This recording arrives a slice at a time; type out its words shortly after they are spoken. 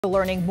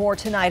Learning more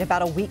tonight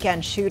about a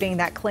weekend shooting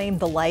that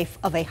claimed the life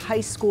of a high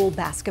school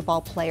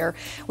basketball player.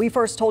 We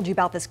first told you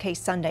about this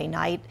case Sunday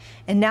night,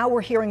 and now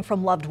we're hearing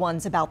from loved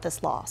ones about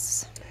this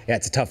loss. Yeah,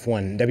 it's a tough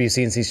one.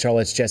 WCNC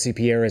Charlotte's Jesse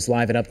Pierre is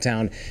live in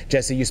Uptown.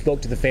 Jesse, you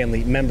spoke to the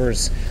family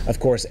members, of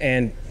course,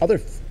 and other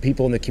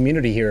people in the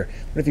community here.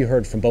 What have you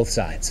heard from both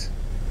sides?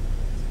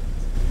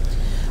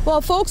 Well,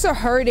 folks are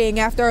hurting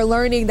after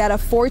learning that a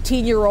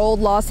 14-year-old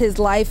lost his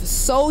life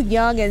so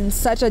young in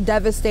such a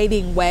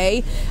devastating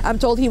way. I'm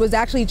told he was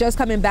actually just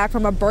coming back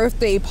from a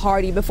birthday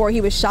party before he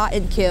was shot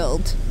and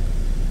killed.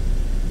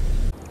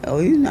 Oh,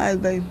 he's nice,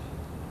 baby.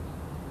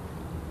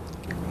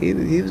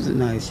 He was a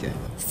nice guy.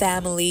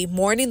 Family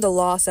mourning the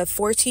loss of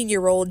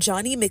 14-year-old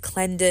Johnie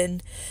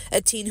McClendon, a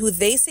teen who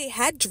they say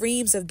had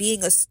dreams of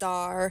being a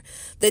star.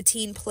 The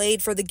teen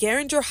played for the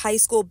Garinger High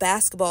School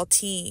basketball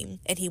team,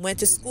 and he went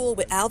to school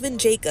with Alvin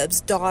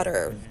Jacobs'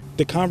 daughter.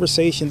 The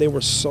conversation, they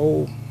were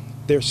so,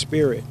 their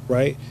spirit,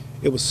 right?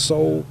 It was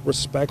so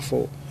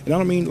respectful. And I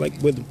don't mean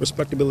like with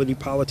respectability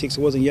politics,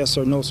 it wasn't yes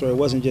or no, sir, it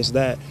wasn't just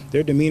that.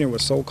 Their demeanor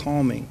was so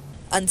calming.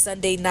 On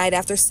Sunday night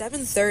after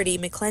 7:30,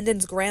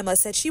 McClendon's grandma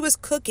said she was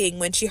cooking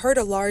when she heard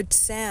a large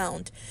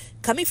sound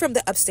coming from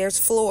the upstairs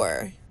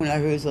floor. When I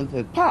heard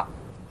something pop,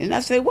 and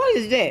I said, "What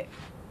is that?"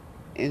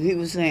 And he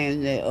was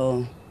saying that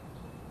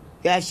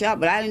got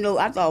shot, but I didn't know.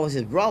 I thought it was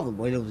his brother,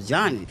 but it was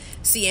Johnny.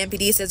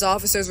 CMPD says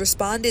officers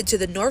responded to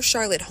the North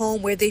Charlotte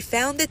home where they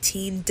found the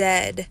teen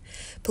dead.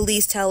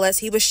 Police tell us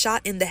he was shot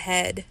in the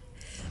head.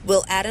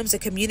 Will Adams, a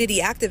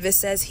community activist,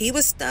 says he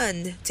was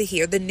stunned to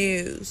hear the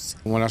news.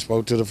 When I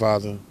spoke to the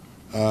father,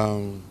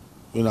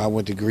 I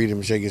went to greet him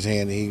and shake his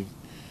hand, and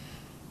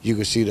you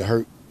could see the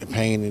hurt, the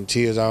pain, and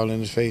tears all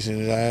in his face and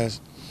his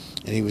eyes.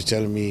 And he was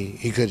telling me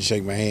he couldn't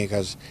shake my hand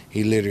because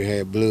he literally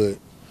had blood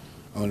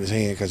on his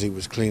hand because he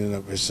was cleaning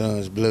up his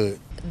son's blood.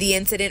 The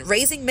incident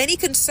raising many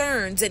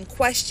concerns and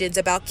questions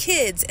about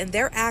kids and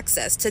their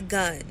access to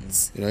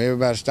guns. You know,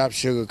 everybody stop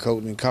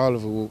sugarcoating and call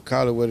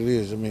it what it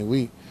is. I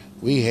mean,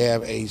 we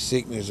have a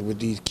sickness with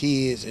these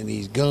kids and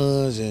these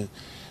guns, and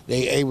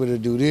they able to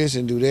do this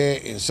and do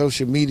that, and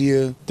social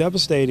media.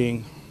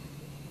 Devastating,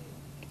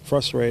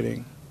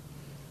 frustrating.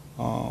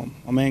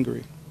 I'm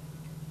angry,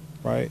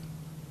 right?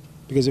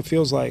 Because it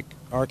feels like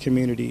our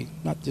community,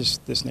 not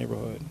just this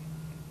neighborhood,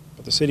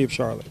 but the city of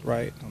Charlotte,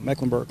 right?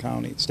 Mecklenburg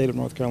County, the state of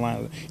North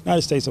Carolina, the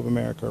United States of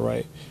America,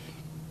 right?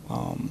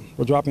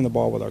 We're dropping the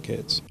ball with our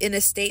kids. In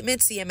a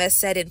statement, CMS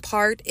said in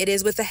part, "It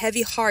is with a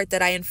heavy heart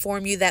that I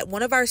inform you that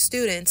one of our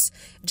students,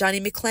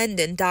 Johnie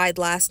McClendon, died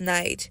last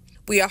night.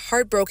 We are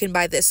heartbroken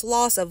by this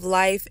loss of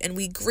life, and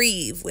we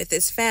grieve with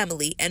his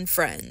family and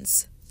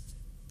friends."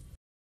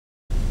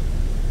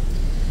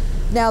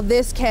 Now,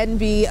 this can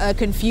be a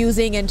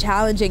confusing and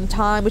challenging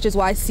time, which is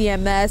why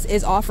CMS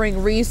is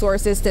offering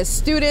resources to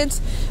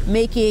students,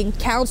 making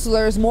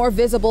counselors more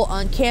visible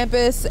on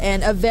campus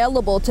and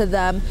available to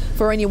them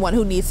for anyone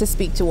who needs to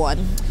speak to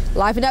one.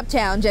 Live in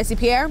Uptown, Jesse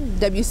Pierre,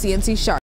 WCNC Charlotte.